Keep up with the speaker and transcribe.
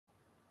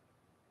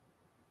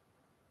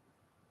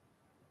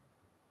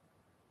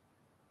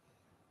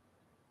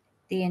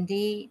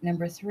DND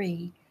number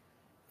 3,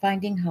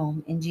 Finding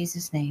Home in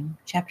Jesus' Name,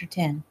 Chapter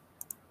 10.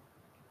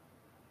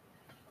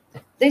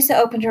 Lisa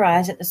opened her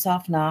eyes at the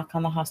soft knock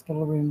on the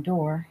hospital room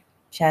door.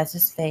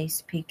 Chaz's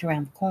face peeked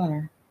around the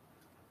corner.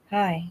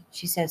 "Hi,"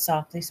 she said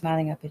softly,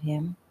 smiling up at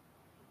him.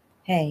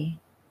 "Hey."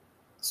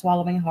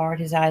 Swallowing hard,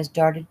 his eyes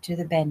darted to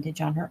the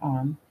bandage on her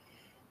arm.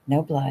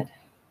 No blood.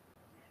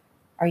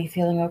 "Are you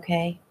feeling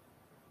okay?"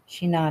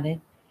 She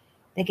nodded.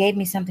 "They gave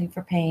me something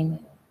for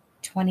pain.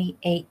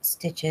 28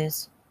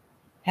 stitches.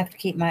 Have to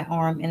keep my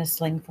arm in a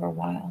sling for a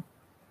while."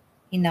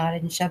 He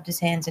nodded and shoved his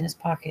hands in his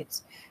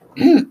pockets.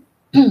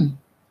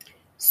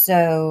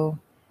 "So,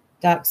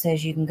 Doc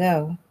says you can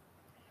go.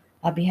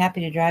 I'll be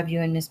happy to drive you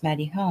and Miss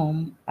Maddie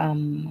home,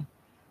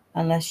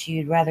 unless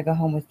you'd rather go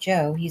home with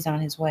Joe. He's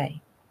on his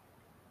way."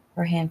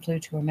 Her hand flew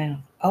to her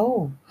mouth.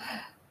 "Oh,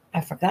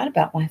 I forgot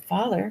about my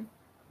father.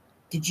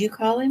 Did you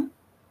call him?"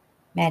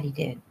 Maddie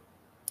did.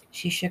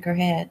 She shook her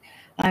head.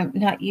 "I'm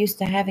not used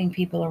to having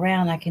people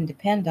around I can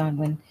depend on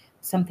when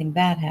something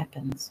bad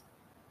happens."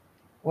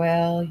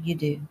 "Well, you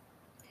do.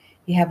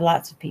 You have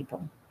lots of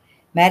people.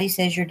 Maddie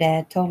says your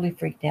dad totally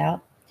freaked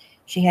out.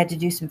 She had to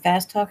do some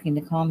fast talking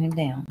to calm him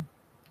down."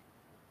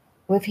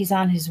 "Well, if he's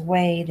on his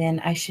way, then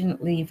I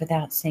shouldn't leave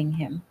without seeing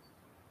him."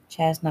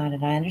 Chaz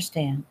nodded. "I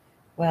understand.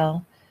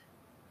 Well,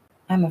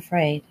 I'm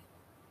afraid."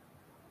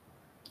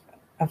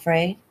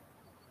 "Afraid?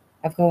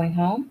 Of going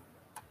home?"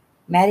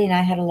 "Maddie and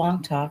I had a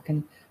long talk,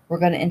 and we're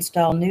going to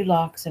install new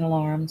locks and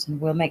alarms,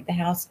 and we'll make the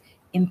house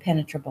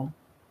impenetrable.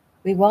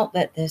 We won't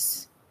let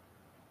this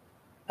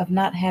of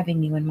not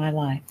having you in my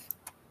life."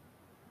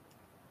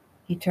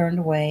 He turned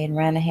away and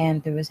ran a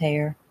hand through his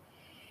hair.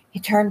 He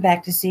turned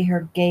back to see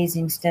her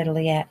gazing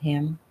steadily at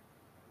him.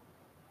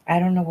 "I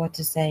don't know what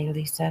to say,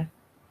 Lisa.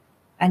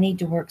 I need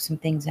to work some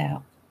things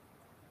out."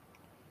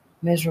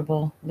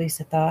 Miserable,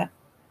 Lisa thought.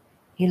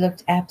 He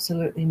looked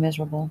absolutely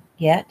miserable.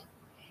 Yet,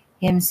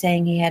 him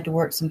saying he had to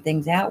work some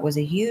things out was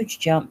a huge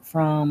jump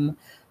from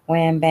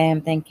wham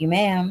bam thank you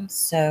ma'am,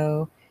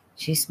 so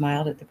she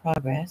smiled at the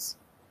progress.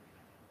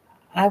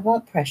 "I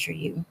won't pressure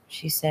you,"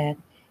 she said,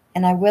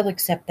 "and I will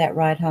accept that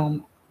ride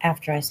home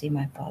after I see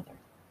my father."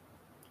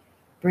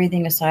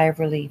 Breathing a sigh of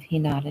relief, he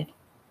nodded.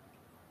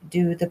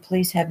 "Do the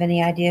police have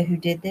any idea who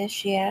did this?"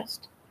 she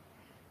asked.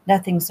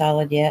 "Nothing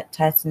solid yet.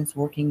 Tyson's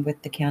working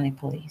with the county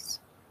police."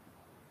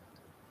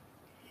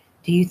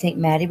 "Do you think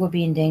Maddie will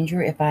be in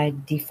danger if I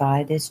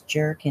defy this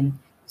jerk and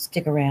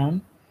stick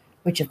around?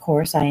 Which, of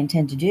course, I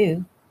intend to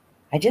do.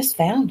 I just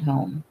found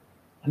home.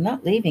 I'm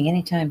not leaving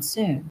any time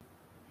soon."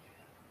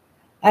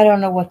 "I don't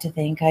know what to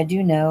think. I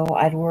do know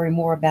I'd worry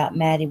more about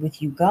Maddie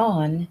with you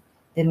gone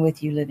than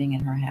with you living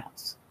in her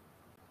house."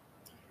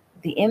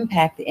 "The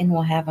impact the inn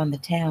will have on the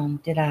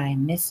town. Did I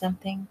miss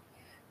something?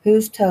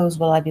 Whose toes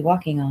will I be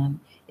walking on?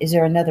 Is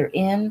there another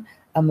inn,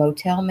 a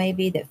motel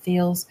maybe, that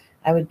feels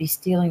I would be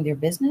stealing their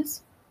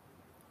business?"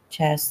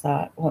 Chaz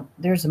thought, "Well,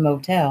 there's a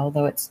motel,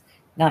 though it's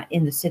not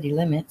in the city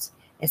limits.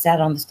 It's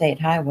out on the state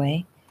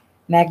highway.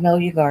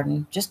 Magnolia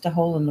Garden, just a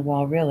hole in the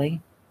wall,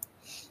 really.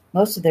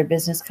 Most of their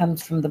business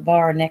comes from the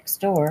bar next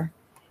door,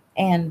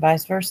 and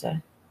vice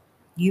versa.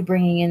 You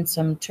bringing in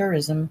some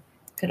tourism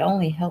could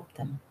only help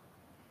them."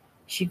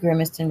 She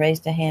grimaced and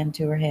raised a hand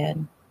to her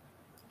head.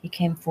 He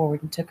came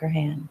forward and took her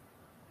hand.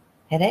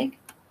 "Headache?"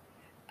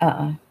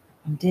 I'm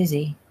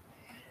dizzy.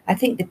 I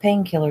think the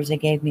painkillers they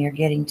gave me are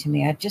getting to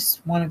me. I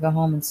just want to go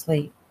home and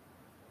sleep.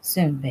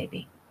 Soon,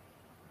 baby."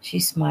 She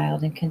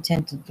smiled and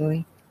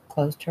contentedly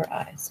closed her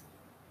eyes.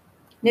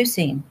 New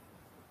scene.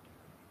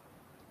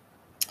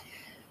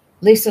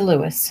 Lisa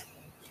Lewis.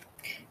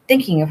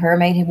 Thinking of her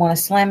made him want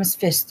to slam his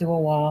fist through a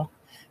wall.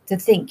 To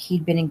think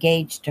he'd been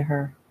engaged to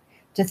her.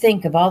 To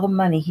think of all the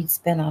money he'd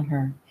spent on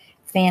her.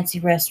 Fancy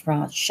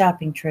restaurants,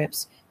 shopping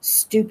trips,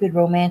 stupid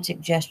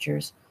romantic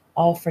gestures,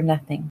 all for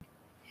nothing.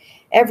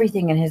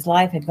 Everything in his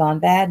life had gone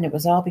bad, and it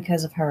was all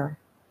because of her.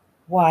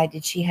 Why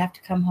did she have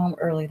to come home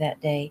early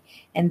that day?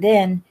 And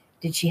then,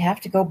 did she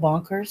have to go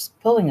bonkers,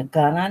 pulling a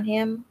gun on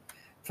him?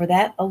 For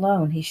that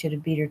alone, he should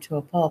have beat her to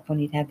a pulp when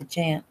he'd had the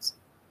chance.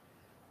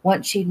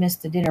 Once she'd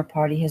missed the dinner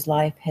party, his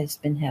life has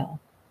been hell.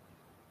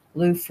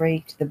 Lou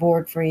freaked, the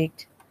board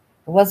freaked.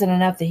 It wasn't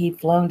enough that he'd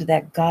flown to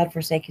that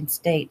godforsaken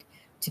state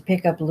to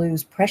pick up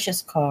Lou's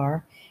precious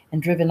car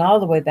and driven all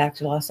the way back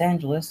to Los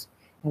Angeles.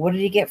 And what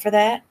did he get for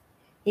that?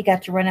 He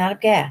got to run out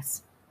of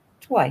gas.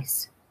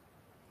 Twice.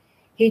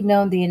 He'd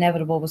known the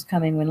inevitable was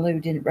coming when Lou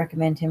didn't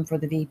recommend him for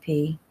the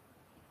VP.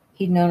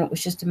 He'd known it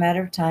was just a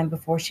matter of time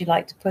before she'd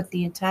like to put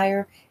the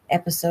entire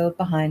episode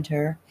behind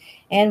her.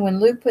 And when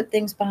Lou put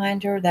things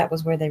behind her, that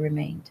was where they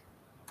remained.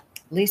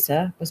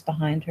 Lisa was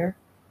behind her,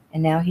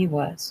 and now he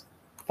was.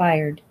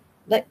 Fired,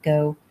 let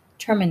go,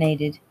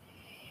 terminated.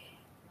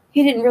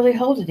 He didn't really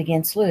hold it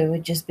against Lou.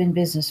 It'd just been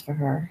business for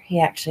her. He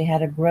actually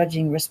had a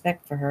grudging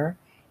respect for her,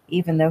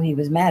 even though he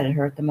was mad at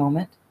her at the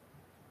moment.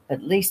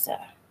 But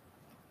Lisa,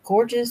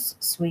 gorgeous,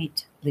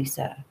 sweet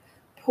Lisa,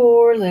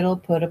 poor little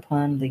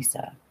put-upon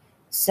Lisa,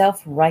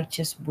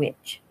 self-righteous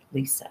witch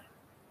Lisa.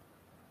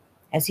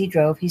 As he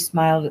drove, he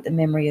smiled at the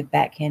memory of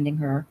backhanding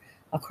her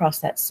across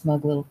that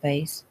smug little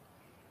face.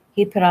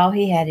 He'd put all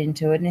he had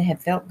into it, and it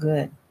had felt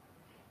good.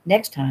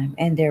 Next time,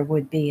 and there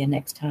would be a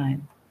next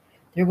time,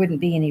 there wouldn't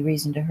be any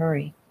reason to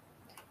hurry.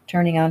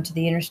 Turning onto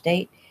the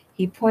interstate,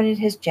 he pointed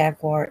his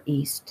Jaguar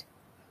east.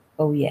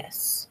 Oh,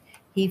 yes.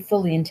 He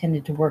fully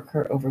intended to work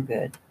her over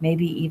good,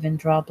 maybe even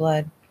draw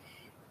blood,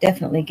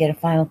 definitely get a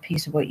final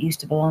piece of what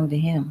used to belong to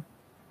him.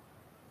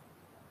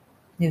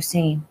 New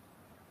scene.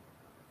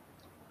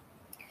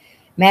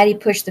 Maddie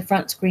pushed the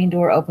front screen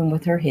door open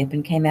with her hip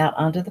and came out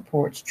onto the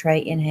porch, tray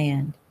in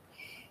hand.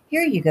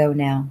 Here you go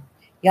now.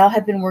 Y'all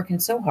have been working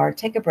so hard.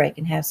 Take a break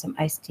and have some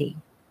iced tea.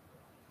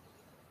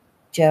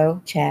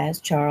 Joe,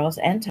 Chaz, Charles,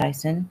 and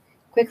Tyson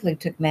quickly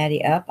took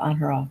Maddie up on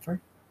her offer.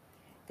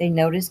 They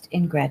noticed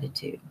in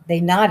gratitude. They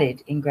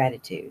nodded in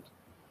gratitude.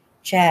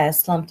 Chaz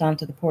slumped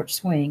onto the porch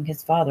swing.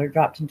 His father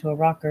dropped into a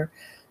rocker,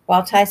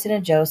 while Tyson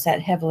and Joe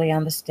sat heavily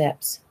on the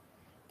steps.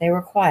 They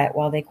were quiet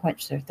while they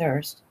quenched their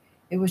thirst.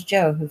 It was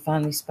Joe who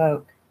finally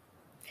spoke.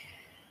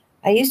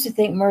 I used to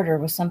think murder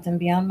was something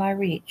beyond my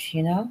reach,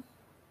 you know?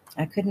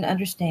 I couldn't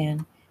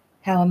understand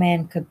how a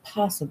man could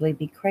possibly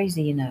be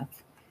crazy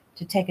enough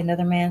to take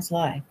another man's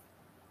life.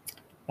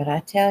 But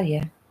I tell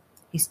you,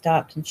 he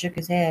stopped and shook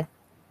his head.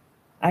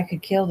 I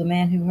could kill the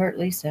man who hurt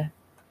Lisa.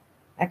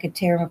 I could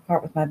tear him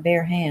apart with my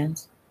bare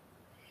hands.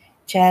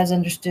 Chaz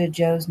understood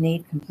Joe's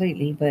need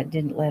completely, but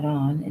didn't let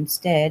on.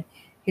 Instead,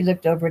 he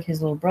looked over at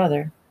his little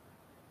brother.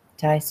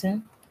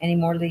 Tyson, any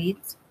more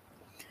leads?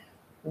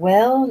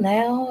 Well,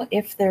 now,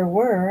 if there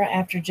were,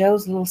 after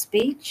Joe's little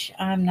speech,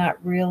 I'm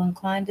not real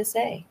inclined to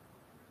say.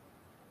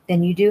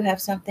 Then you do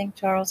have something?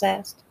 Charles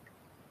asked.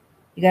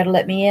 You got to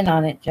let me in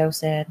on it, Joe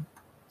said.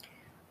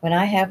 When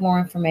I have more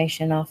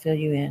information, I'll fill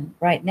you in.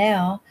 Right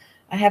now,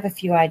 I have a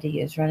few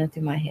ideas running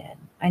through my head.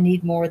 I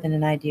need more than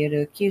an idea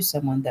to accuse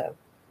someone, though.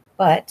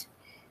 But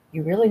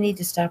you really need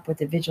to stop with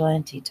the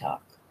vigilante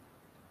talk.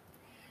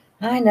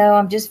 I know,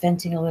 I'm just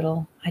venting a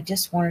little. I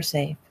just want her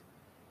safe.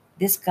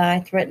 This guy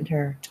threatened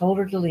her, told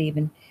her to leave,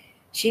 and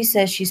she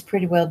says she's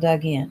pretty well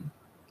dug in.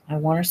 I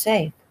want her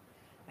safe.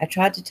 I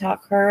tried to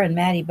talk her and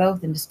Maddie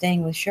both into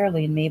staying with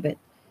Shirley and me, but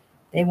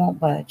they won't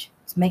budge.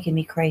 It's making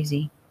me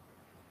crazy.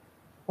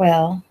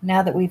 Well,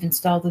 now that we've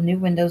installed the new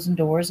windows and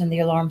doors and the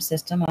alarm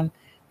system, I'm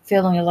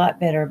feeling a lot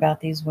better about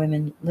these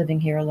women living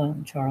here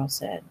alone, Charles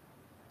said.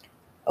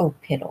 Oh,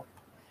 piddle.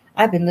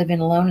 I've been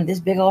living alone in this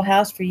big old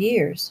house for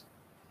years.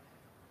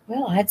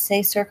 Well, I'd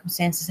say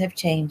circumstances have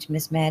changed,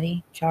 Miss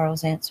Maddie,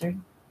 Charles answered.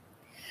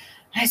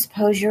 I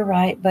suppose you're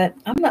right, but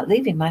I'm not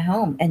leaving my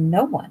home, and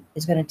no one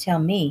is going to tell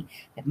me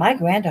that my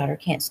granddaughter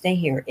can't stay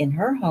here in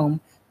her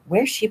home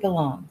where she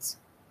belongs.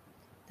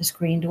 The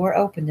screen door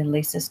opened and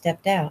Lisa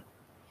stepped out.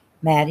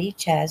 Maddie,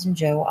 Chaz, and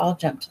Joe all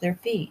jumped to their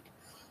feet.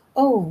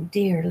 Oh,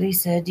 dear,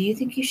 Lisa, do you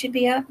think you should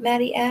be up?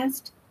 Maddie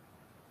asked.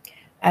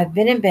 I've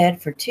been in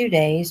bed for 2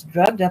 days,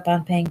 drugged up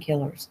on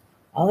painkillers.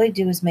 All they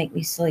do is make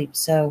me sleep,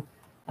 so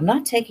I'm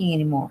not taking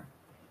any more.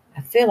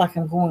 I feel like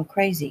I'm going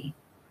crazy.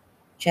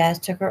 Chaz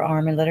took her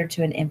arm and led her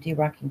to an empty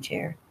rocking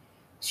chair.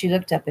 She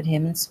looked up at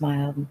him and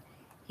smiled, and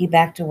he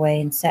backed away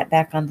and sat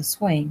back on the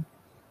swing.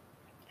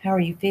 How are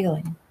you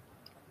feeling?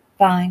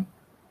 Fine.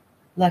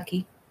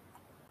 Lucky.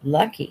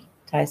 Lucky,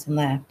 Tyson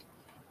laughed.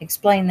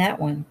 Explain that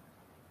one.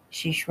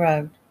 She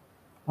shrugged.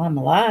 Well, I'm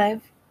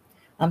alive.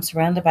 I'm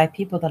surrounded by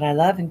people that I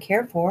love and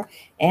care for,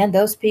 and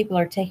those people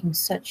are taking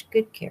such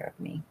good care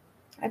of me.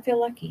 I feel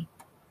lucky.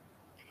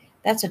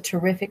 That's a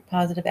terrific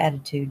positive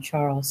attitude,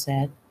 Charles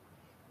said.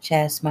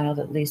 Chaz smiled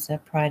at Lisa,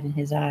 pride in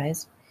his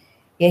eyes.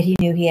 Yet he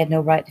knew he had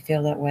no right to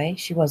feel that way.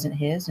 She wasn't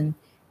his, and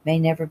may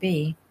never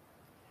be.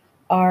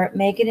 Are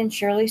Megan and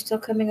Shirley still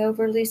coming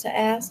over? Lisa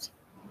asked.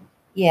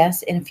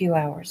 Yes, in a few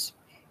hours.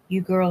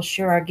 You girls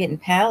sure are getting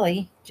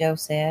pally, Joe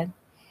said.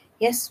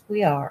 Yes,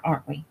 we are,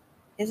 aren't we?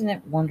 Isn't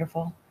it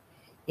wonderful?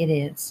 It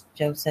is,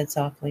 Joe said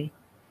softly.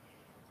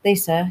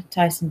 Lisa,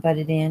 Tyson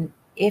butted in,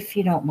 if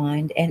you don't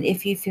mind, and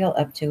if you feel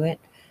up to it,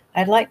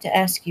 I'd like to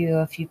ask you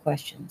a few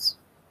questions.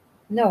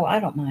 No, I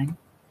don't mind.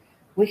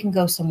 We can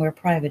go somewhere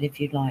private if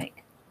you'd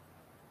like.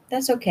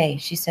 That's okay,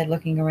 she said,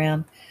 looking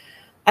around.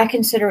 I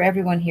consider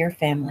everyone here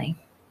family.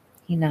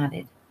 He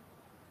nodded.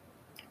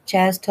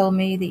 Chaz told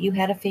me that you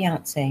had a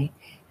fiancé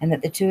and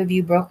that the two of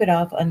you broke it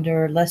off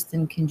under less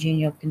than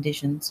congenial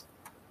conditions.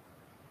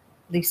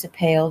 Lisa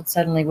paled,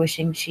 suddenly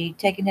wishing she'd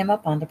taken him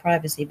up on the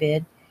privacy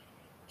bid.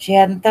 She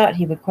hadn't thought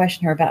he would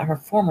question her about her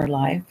former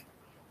life.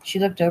 She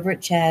looked over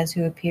at Chaz,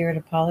 who appeared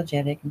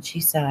apologetic, and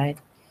she sighed.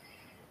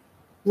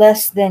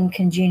 Less than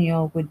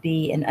congenial would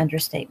be an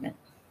understatement.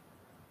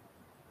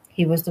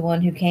 He was the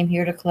one who came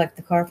here to collect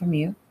the car from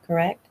you,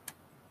 correct?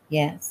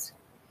 Yes.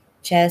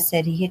 Chaz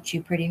said he hit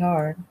you pretty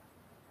hard.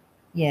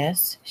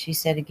 Yes, she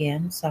said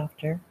again,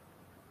 softer.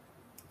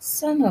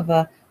 Son of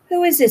a...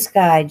 Who is this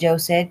guy? Joe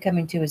said,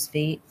 coming to his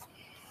feet.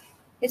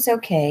 It's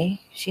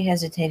okay. She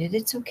hesitated.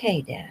 It's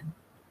okay, Dad.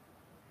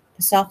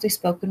 The softly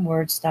spoken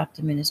words stopped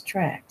him in his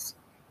tracks.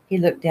 He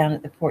looked down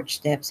at the porch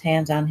steps,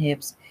 hands on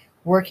hips,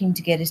 working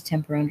to get his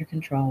temper under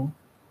control.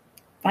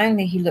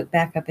 Finally, he looked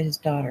back up at his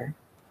daughter.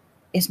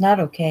 It's not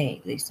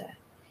okay, Lisa.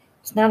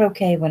 It's not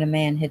okay when a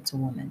man hits a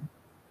woman.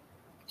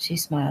 She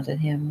smiled at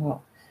him.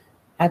 Well,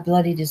 I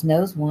bloodied his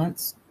nose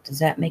once. Does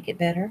that make it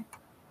better?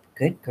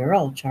 Good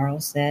girl,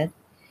 Charles said.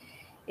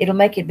 It'll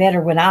make it better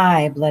when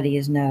I bloody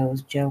his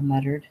nose, Joe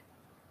muttered.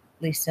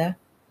 Lisa,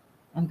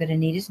 I'm going to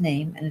need his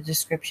name and a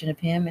description of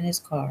him and his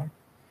car.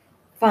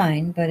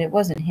 Fine, but it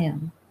wasn't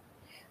him.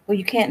 Well,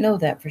 you can't know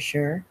that for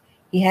sure.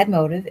 He had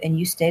motive, and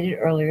you stated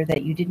earlier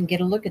that you didn't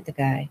get a look at the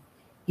guy.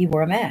 He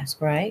wore a mask,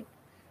 right?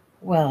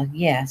 Well,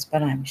 yes,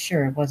 but I'm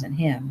sure it wasn't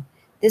him.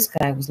 This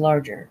guy was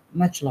larger,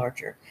 much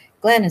larger.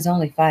 Glenn is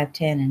only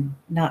 5'10" and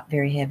not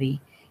very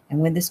heavy. And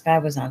when this guy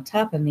was on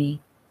top of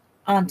me,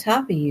 on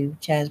top of you,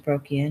 Chaz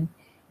broke in.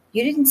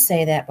 You didn't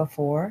say that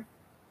before.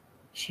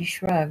 She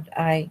shrugged.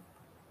 I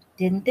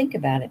didn't think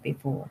about it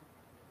before.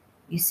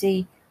 You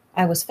see,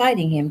 I was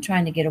fighting him,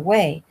 trying to get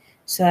away,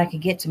 so I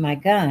could get to my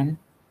gun.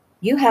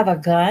 You have a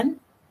gun?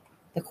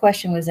 The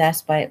question was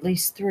asked by at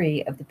least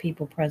 3 of the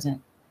people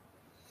present.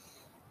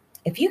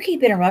 If you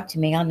keep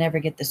interrupting me, I'll never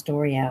get the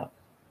story out.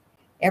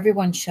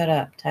 Everyone shut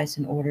up,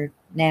 Tyson ordered.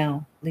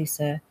 Now,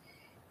 Lisa,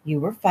 you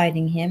were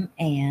fighting him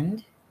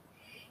and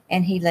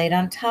he laid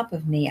on top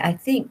of me, I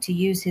think to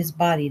use his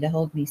body to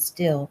hold me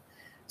still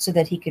so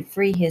that he could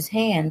free his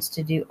hands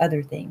to do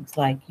other things,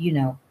 like,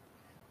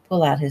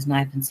 pull out his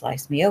knife and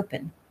slice me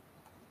open.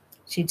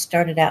 She'd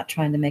started out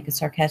trying to make a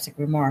sarcastic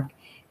remark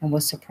and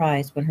was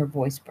surprised when her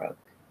voice broke.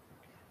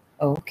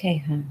 Okay,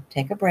 hon,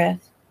 take a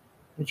breath.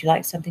 Would you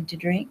like something to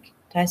drink?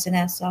 Tyson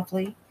asked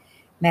softly.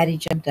 Maddie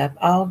jumped up.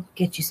 I'll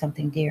get you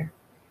something, dear.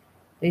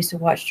 Lisa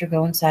watched her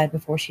go inside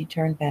before she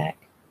turned back.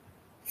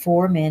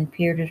 4 men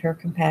peered at her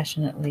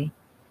compassionately.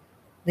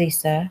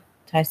 Lisa,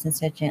 Tyson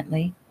said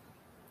gently,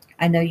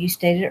 I know you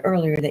stated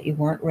earlier that you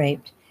weren't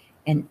raped,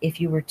 and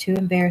if you were too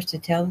embarrassed to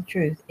tell the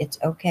truth, it's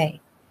okay.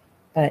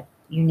 But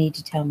you need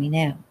to tell me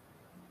now.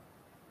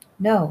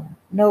 No,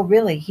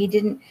 really, he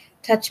didn't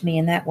touch me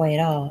in that way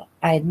at all.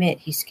 I admit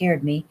he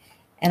scared me,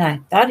 and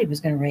I thought he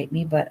was going to rape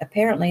me, but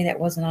apparently that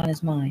wasn't on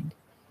his mind.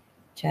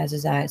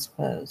 Chaz's eyes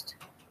closed.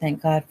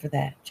 Thank God for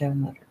that, Joe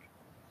muttered.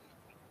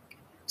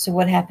 So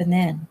what happened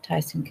then?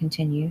 Tyson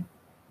continued.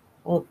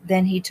 Well,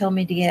 then he told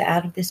me to get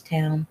out of this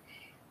town,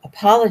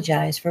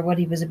 apologize for what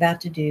he was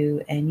about to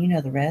do, and you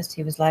know the rest.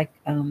 He was like,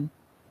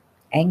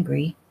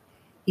 angry.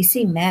 He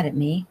seemed mad at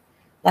me,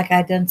 like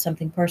I'd done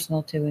something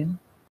personal to him.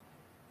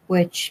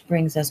 Which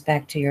brings us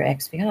back to your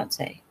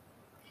ex-fiancé.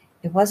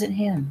 It wasn't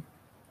him.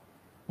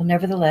 Well,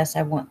 nevertheless,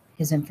 I want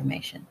his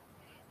information.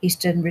 He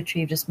stood and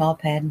retrieved a small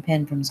pad and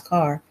pen from his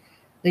car.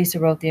 Lisa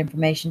wrote the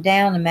information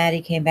down, and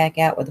Maddie came back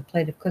out with a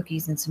plate of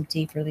cookies and some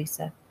tea for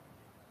Lisa.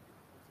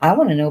 I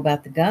want to know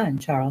about the gun,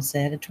 Charles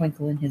said, a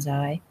twinkle in his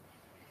eye.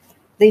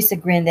 Lisa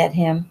grinned at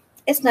him.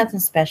 It's nothing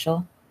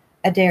special.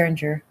 A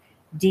Derringer,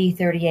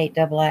 D38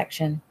 double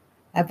action.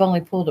 I've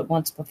only pulled it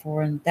once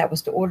before, and that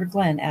was to order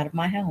Glenn out of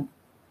my home.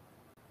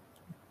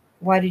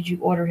 Why did you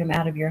order him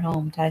out of your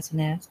home? Tyson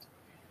asked.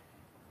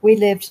 We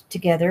lived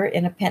together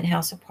in a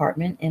penthouse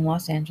apartment in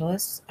Los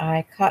Angeles.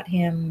 I caught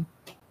him.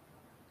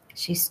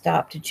 She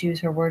stopped to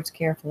choose her words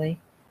carefully.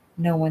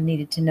 No one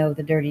needed to know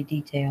the dirty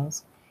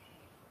details.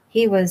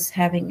 He was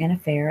having an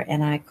affair,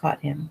 and I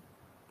caught him.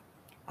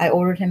 I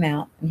ordered him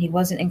out, and he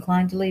wasn't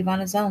inclined to leave on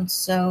his own,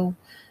 so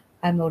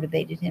I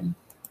motivated him.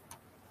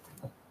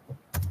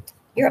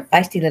 You're a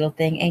feisty little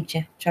thing, ain't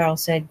you?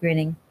 Charles said,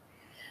 grinning.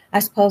 I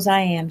suppose I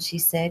am, she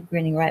said,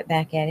 grinning right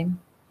back at him.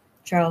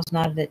 Charles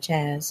nodded at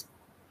Chaz.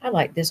 I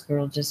like this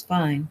girl just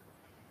fine.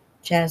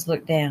 Chaz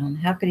looked down.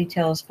 How could he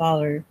tell his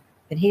father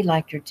that he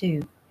liked her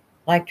too?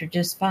 Liked her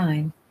just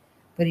fine,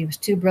 but he was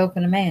too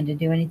broken a man to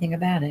do anything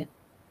about it.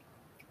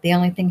 The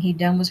only thing he'd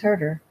done was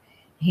hurt her.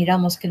 He'd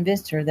almost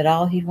convinced her that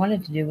all he'd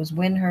wanted to do was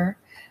win her,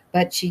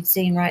 but she'd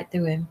seen right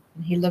through him,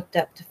 and he looked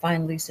up to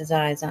find Lisa's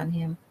eyes on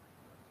him.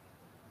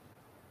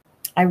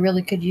 I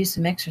really could use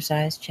some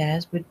exercise,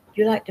 Chaz. Would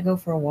you like to go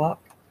for a walk?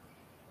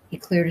 He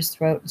cleared his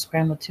throat and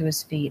scrambled to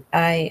his feet.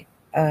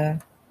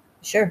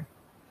 Sure.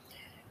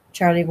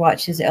 Charlie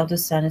watched his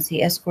eldest son as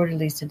he escorted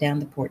Lisa down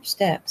the porch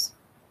steps.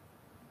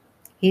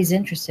 He's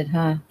interested,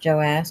 huh?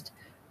 Joe asked,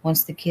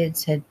 once the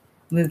kids had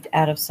moved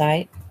out of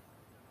sight.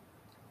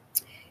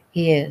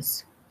 He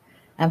is.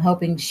 I'm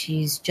hoping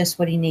she's just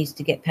what he needs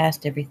to get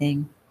past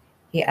everything.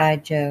 He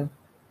eyed Joe.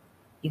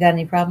 You got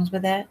any problems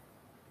with that?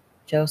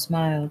 Joe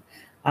smiled.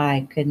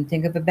 I couldn't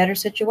think of a better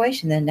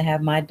situation than to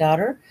have my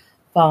daughter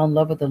fall in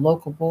love with a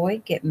local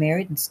boy, get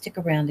married, and stick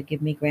around to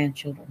give me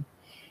grandchildren.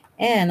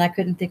 And I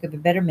couldn't think of a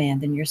better man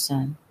than your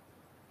son.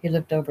 He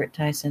looked over at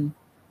Tyson.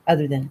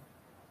 Other than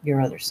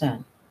your other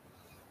son.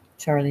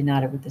 Charlie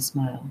nodded with a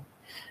smile.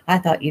 I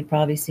thought you'd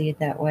probably see it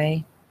that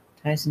way.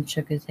 Tyson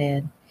shook his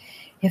head.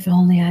 If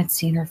only I'd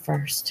seen her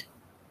first.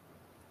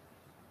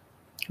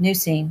 New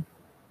scene.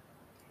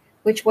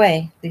 Which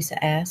way?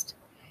 Lisa asked.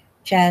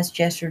 Chaz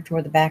gestured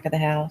toward the back of the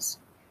house.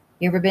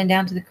 You ever been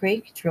down to the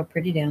creek? It's real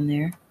pretty down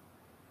there.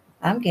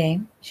 I'm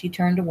game. She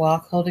turned to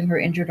walk, holding her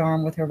injured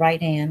arm with her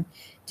right hand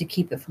to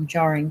keep it from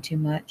jarring too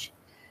much.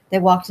 They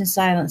walked in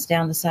silence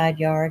down the side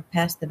yard,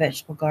 past the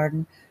vegetable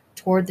garden,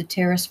 toward the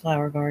terrace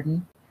flower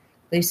garden.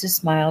 Lisa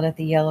smiled at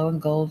the yellow and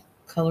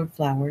gold-colored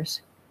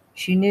flowers.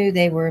 She knew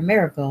they were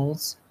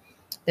marigolds.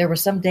 There were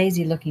some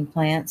daisy-looking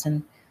plants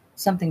and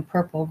something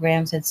purple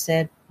Grams had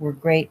said were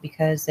great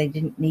because they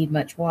didn't need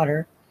much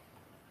water.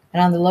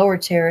 And on the lower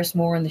terrace,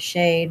 more in the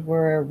shade,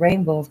 were a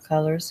rainbow of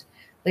colors.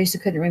 Lisa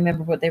couldn't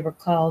remember what they were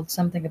called,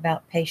 something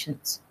about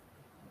patience.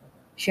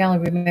 She only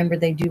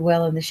remembered they do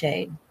well in the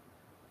shade.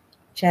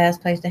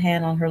 Chaz placed a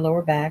hand on her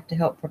lower back to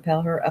help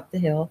propel her up the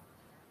hill,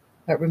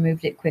 but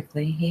removed it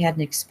quickly. He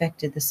hadn't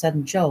expected the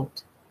sudden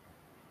jolt.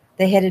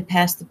 They headed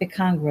past the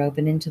pecan grove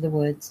and into the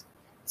woods.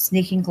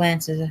 Sneaking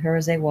glances at her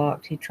as they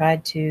walked, he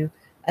tried to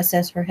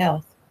assess her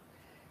health.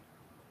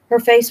 Her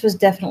face was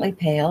definitely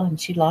pale,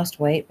 and she'd lost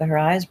weight, but her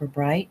eyes were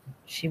bright.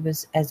 She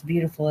was as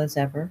beautiful as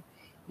ever,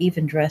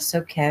 even dressed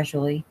so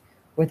casually,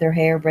 with her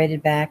hair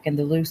braided back and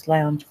the loose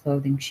lounge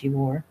clothing she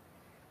wore.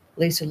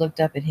 Lisa looked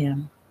up at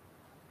him.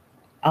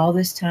 All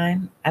this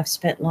time I've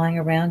spent lying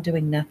around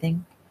doing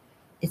nothing.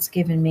 It's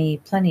given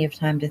me plenty of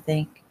time to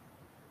think.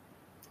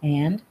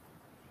 And?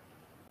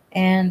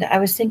 And I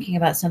was thinking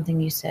about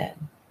something you said.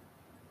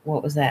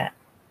 What was that?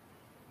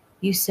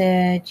 You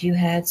said you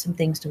had some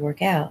things to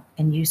work out,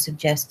 and you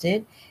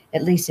suggested,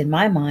 at least in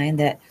my mind,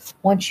 that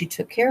once you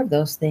took care of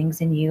those things,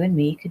 then you and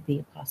me could be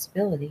a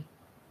possibility.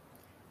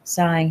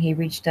 Sighing, he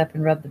reached up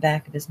and rubbed the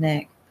back of his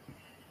neck.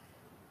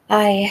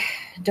 I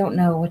don't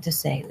know what to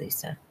say,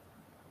 Lisa.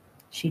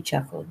 She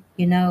chuckled.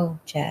 You know,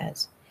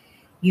 Chaz,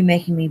 you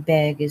making me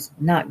beg is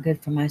not good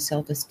for my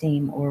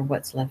self-esteem or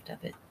what's left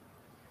of it.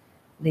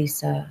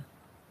 Lisa,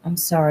 I'm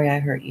sorry I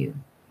hurt you.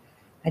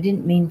 I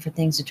didn't mean for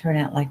things to turn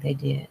out like they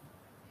did.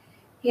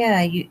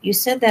 Yeah, you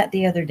said that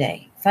the other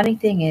day. Funny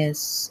thing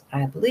is,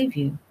 I believe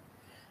you.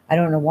 I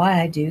don't know why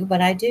I do, but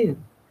I do.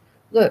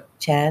 Look,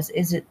 Chaz,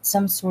 is it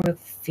some sort of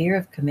fear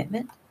of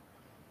commitment?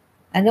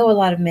 I know a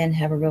lot of men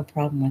have a real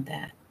problem with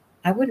that.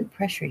 I wouldn't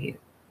pressure you.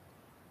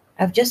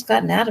 I've just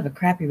gotten out of a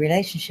crappy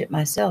relationship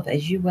myself,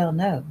 as you well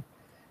know.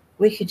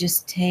 We could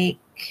just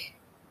take.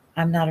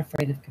 I'm not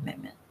afraid of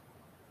commitment.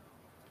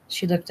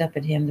 She looked up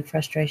at him, the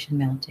frustration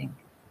mounting.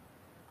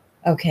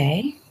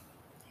 Okay.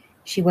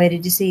 She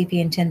waited to see if he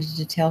intended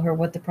to tell her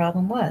what the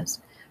problem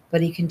was,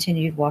 but he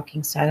continued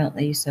walking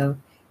silently, so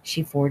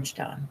she forged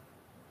on.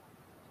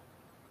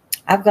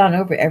 I've gone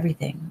over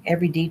everything,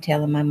 every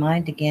detail in my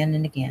mind again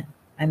and again.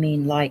 I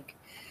mean, like,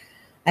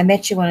 I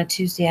met you on a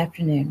Tuesday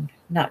afternoon.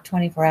 Not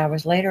 24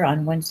 hours later,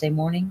 on Wednesday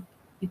morning,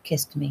 you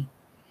kissed me.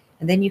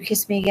 And then you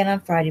kissed me again on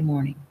Friday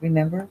morning.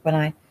 Remember when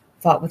I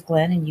fought with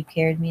Glenn and you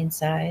carried me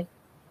inside?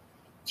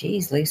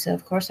 Geez, Lisa,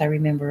 of course I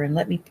remember. And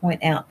let me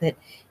point out that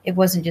it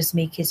wasn't just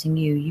me kissing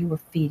you. You were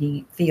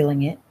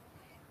feeling it.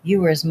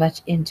 You were as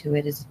much into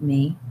it as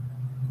me.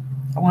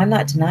 Oh, I'm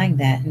not denying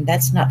that, and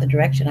that's not the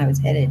direction I was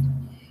headed.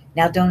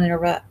 Now don't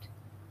interrupt.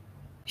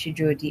 She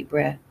drew a deep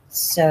breath.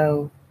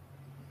 So,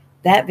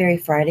 that very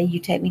Friday, you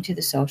take me to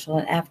the social,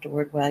 and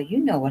afterward, well, you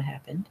know what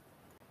happened.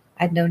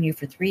 I'd known you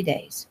for 3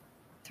 days.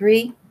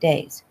 3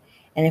 days.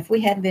 And if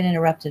we hadn't been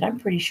interrupted, I'm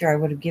pretty sure I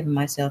would have given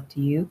myself to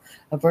you,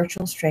 a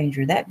virtual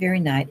stranger, that very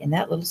night in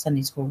that little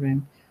Sunday school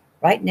room,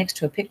 right next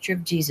to a picture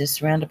of Jesus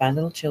surrounded by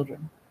little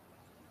children.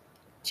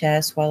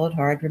 Chaz swallowed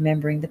hard,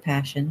 remembering the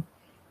passion.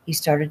 He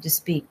started to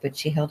speak, but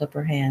she held up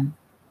her hand.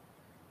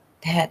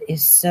 That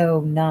is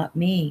so not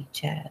me,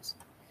 Chaz.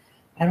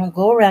 I don't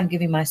go around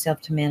giving myself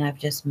to men I've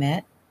just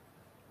met.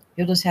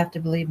 You'll just have to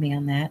believe me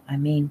on that. I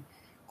mean,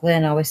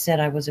 Glenn always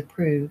said I was a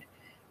prude.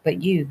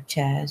 But you,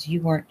 Chaz,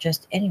 you weren't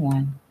just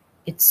anyone.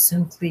 It's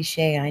so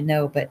cliche, I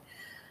know, but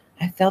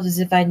I felt as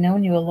if I'd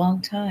known you a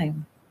long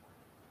time.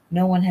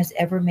 No one has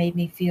ever made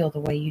me feel the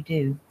way you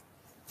do.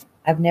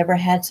 I've never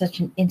had such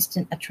an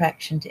instant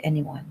attraction to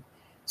anyone.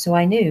 So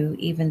I knew,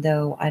 even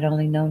though I'd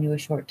only known you a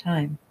short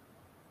time,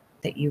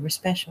 that you were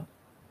special.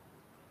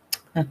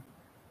 Huh,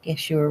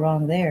 guess you were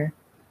wrong there.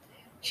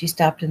 She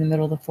stopped in the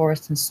middle of the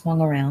forest and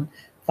swung around,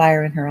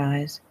 fire in her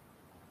eyes.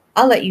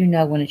 I'll let you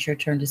know when it's your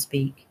turn to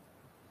speak.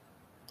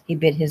 He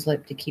bit his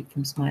lip to keep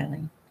from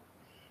smiling.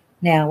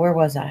 Now, where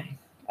was I?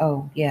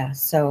 Oh, yeah,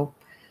 so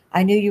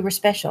I knew you were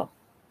special.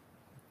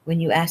 When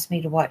you asked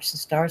me to watch the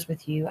stars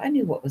with you, I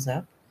knew what was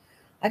up.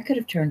 I could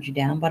have turned you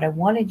down, but I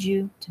wanted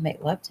you to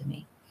make love to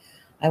me.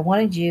 I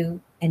wanted you,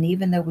 and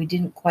even though we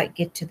didn't quite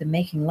get to the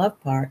making love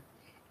part,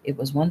 it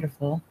was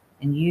wonderful,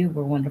 and you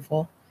were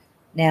wonderful.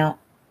 Now,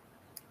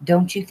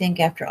 don't you think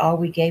after all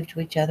we gave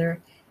to each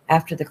other,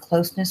 after the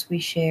closeness we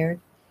shared,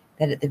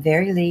 that at the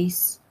very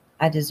least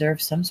I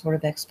deserve some sort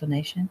of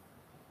explanation?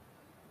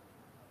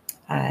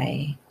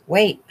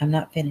 Wait, I'm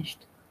not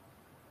finished.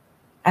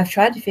 I've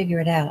tried to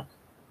figure it out.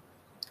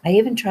 I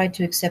even tried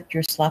to accept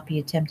your sloppy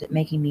attempt at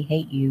making me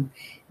hate you.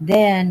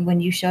 Then, when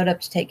you showed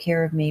up to take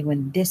care of me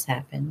when this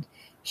happened,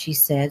 she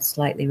said,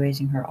 slightly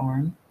raising her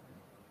arm,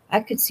 I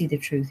could see the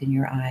truth in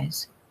your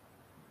eyes.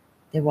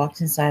 They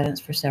walked in silence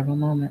for several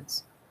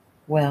moments.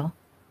 Well,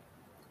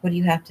 what do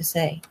you have to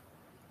say?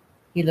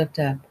 He looked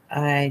up.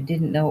 I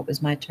didn't know it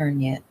was my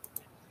turn yet.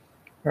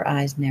 Her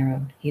eyes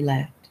narrowed. He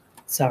laughed.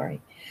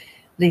 Sorry.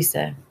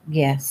 Lisa,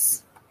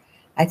 yes.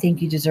 I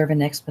think you deserve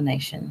an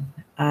explanation.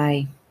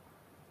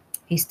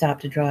 He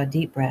stopped to draw a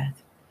deep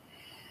breath.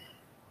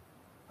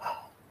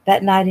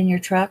 That night in your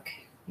truck,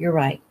 you're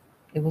right.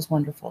 It was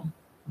wonderful.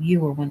 You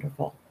were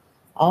wonderful.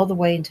 All the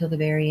way until the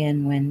very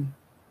end when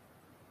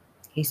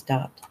he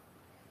stopped.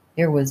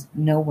 There was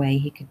no way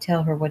he could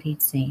tell her what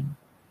he'd seen.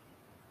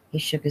 He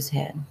shook his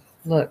head.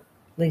 Look,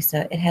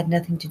 Lisa, it had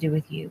nothing to do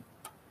with you.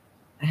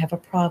 I have a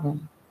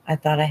problem. I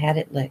thought I had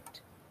it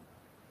licked.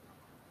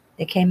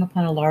 They came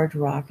upon a large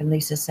rock, and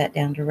Lisa sat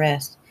down to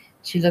rest.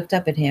 She looked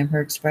up at him,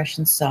 her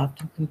expression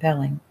soft and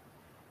compelling.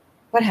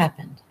 What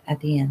happened at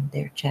the end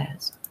there,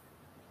 Chaz?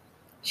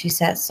 She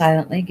sat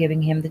silently,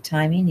 giving him the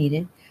time he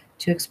needed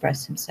to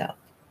express himself.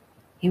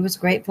 He was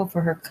grateful for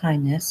her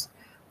kindness,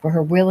 for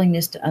her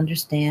willingness to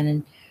understand,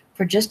 and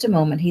for just a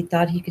moment he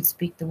thought he could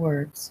speak the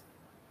words.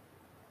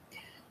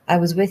 I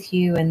was with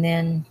you, and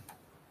then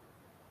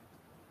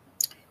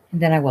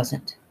I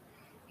wasn't.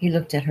 He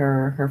looked at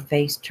her, her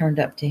face turned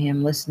up to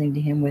him, listening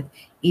to him with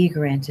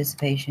eager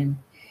anticipation.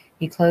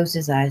 He closed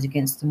his eyes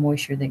against the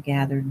moisture that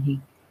gathered, and he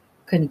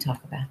couldn't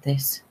talk about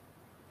this.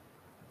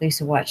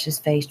 Lisa watched his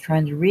face,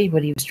 trying to read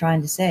what he was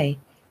trying to say,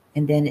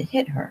 and then it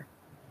hit her.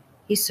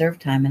 He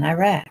served time in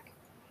Iraq.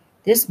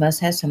 This must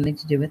have something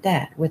to do with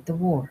that, with the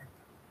war.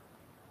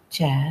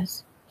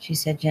 Chaz, she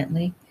said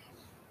gently,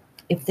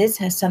 if this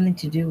has something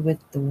to do with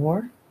the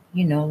war,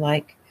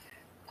 like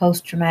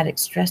post-traumatic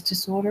stress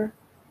disorder,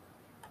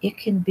 it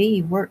can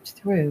be worked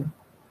through.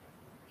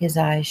 His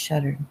eyes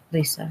shuddered.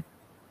 Lisa,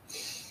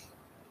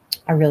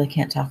 I really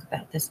can't talk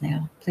about this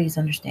now. Please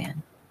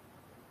understand.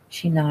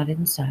 She nodded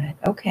and sighed.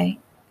 Okay.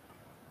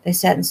 They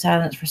sat in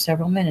silence for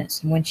several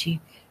minutes, and when she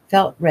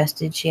felt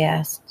rested, she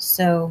asked,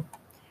 So,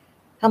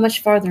 how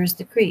much farther is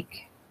the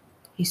creek?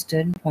 He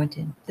stood and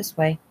pointed. This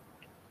way.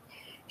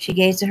 She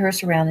gazed at her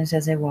surroundings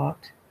as they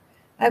walked.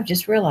 I've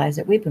just realized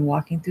that we've been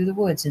walking through the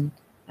woods, and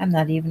I'm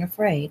not even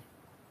afraid.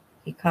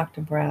 He cocked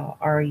a brow.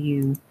 Are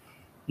you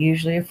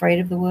usually afraid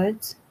of the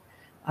woods?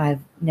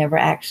 I've never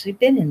actually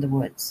been in the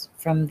woods.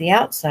 From the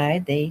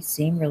outside, they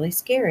seem really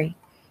scary.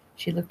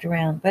 She looked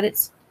around. But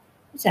it's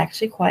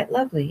actually quite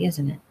lovely,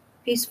 isn't it?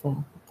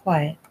 Peaceful,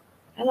 quiet.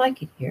 I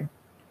like it here.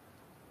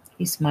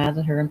 He smiled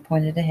at her and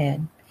pointed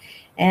ahead.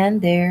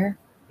 And there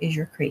is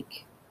your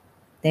creek.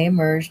 They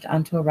emerged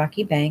onto a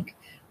rocky bank,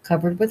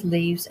 covered with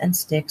leaves and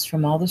sticks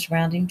from all the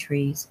surrounding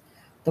trees.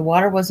 The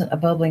water wasn't a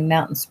bubbling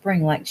mountain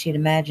spring like she'd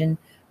imagined,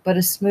 but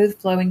a smooth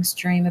flowing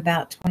stream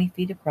about 20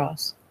 feet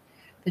across.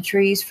 The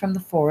trees from the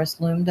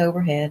forest loomed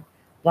overhead,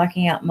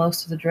 blocking out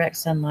most of the direct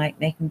sunlight,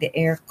 making the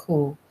air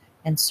cool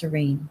and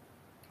serene.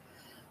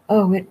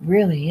 Oh, it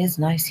really is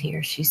nice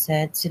here, she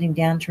said, sitting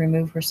down to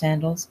remove her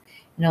sandals.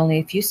 In only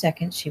a few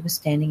seconds she was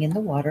standing in the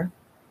water.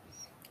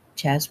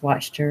 Chaz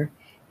watched her,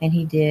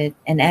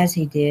 and as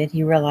he did,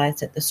 he realized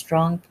that the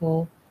strong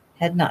pull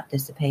had not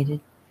dissipated,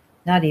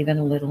 not even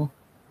a little.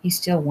 He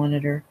still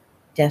wanted her,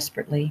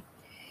 desperately.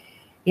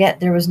 Yet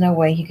there was no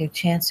way he could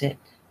chance it.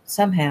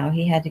 Somehow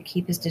he had to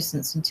keep his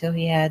distance until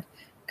he had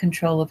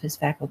control of his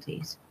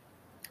faculties.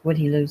 Would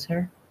he lose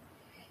her?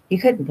 He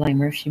couldn't blame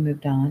her if she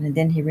moved on, and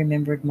then he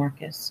remembered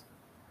Marcus.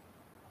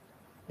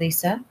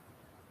 Lisa?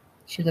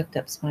 She looked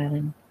up,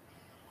 smiling.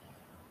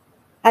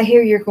 I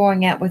hear you're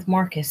going out with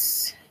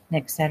Marcus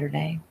next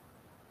Saturday.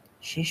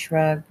 She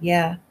shrugged.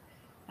 Yeah,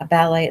 a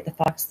ballet at the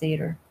Fox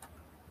Theater.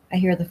 I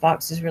hear the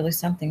Fox is really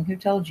something. Who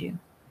told you?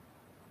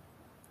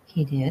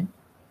 He did.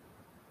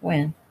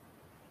 When?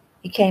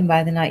 He came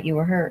by the night you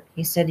were hurt.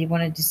 He said he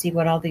wanted to see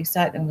what all the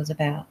excitement was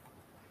about.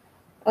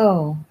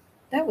 Oh,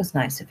 that was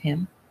nice of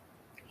him.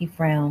 He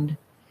frowned.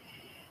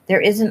 There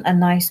isn't a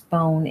nice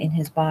bone in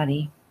his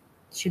body.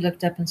 She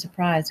looked up in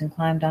surprise and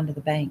climbed onto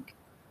the bank.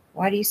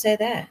 Why do you say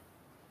that?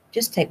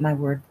 Just take my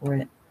word for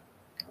it.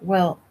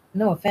 Well,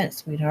 no offense,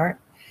 sweetheart,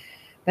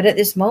 but at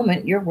this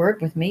moment your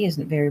word with me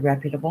isn't very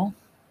reputable.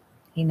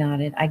 He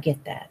nodded. I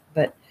get that,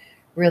 but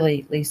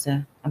really,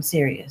 Lisa, I'm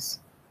serious.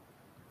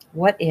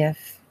 What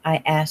if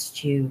I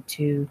asked you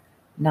to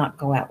not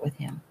go out with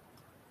him?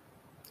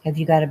 Have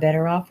you got a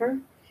better offer?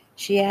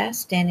 She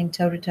asked, standing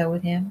toe-to-toe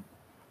with him.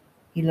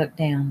 He looked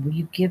down. Will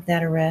you give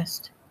that a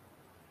rest?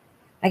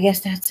 I guess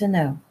that's a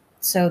no.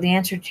 So the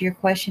answer to your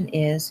question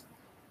is,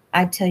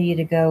 I'd tell you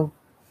to go.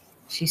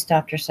 She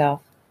stopped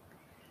herself.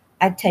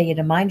 I'd tell you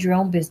to mind your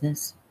own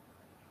business.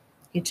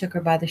 He took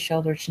her by the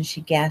shoulders and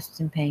she gasped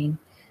in pain,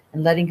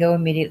 and letting go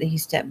immediately, he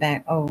stepped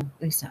back. Oh,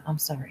 Lisa, I'm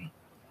sorry.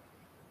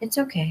 It's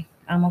okay.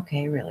 I'm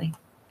okay, really.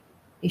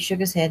 He shook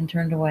his head and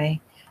turned away.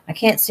 I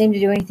can't seem to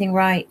do anything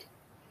right.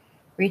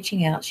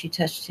 Reaching out, she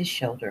touched his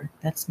shoulder.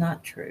 That's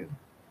not true.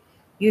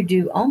 You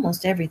do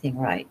almost everything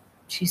right.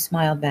 She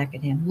smiled back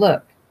at him.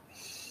 Look,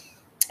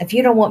 if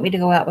you don't want me to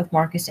go out with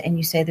Marcus and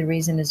you say the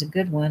reason is a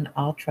good one,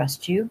 I'll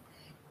trust you,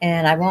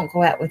 and I won't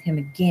go out with him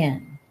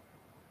again.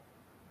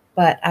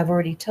 But I've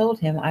already told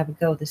him I would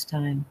go this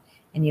time,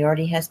 and he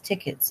already has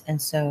tickets,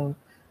 and so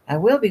I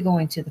will be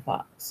going to the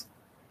Fox.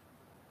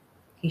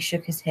 He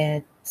shook his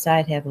head,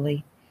 sighed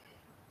heavily.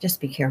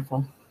 Just be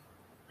careful.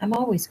 I'm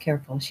always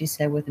careful, she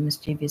said with a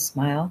mischievous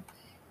smile,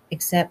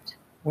 except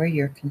where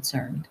you're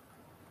concerned.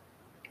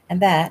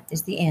 And that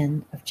is the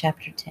end of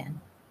chapter 10.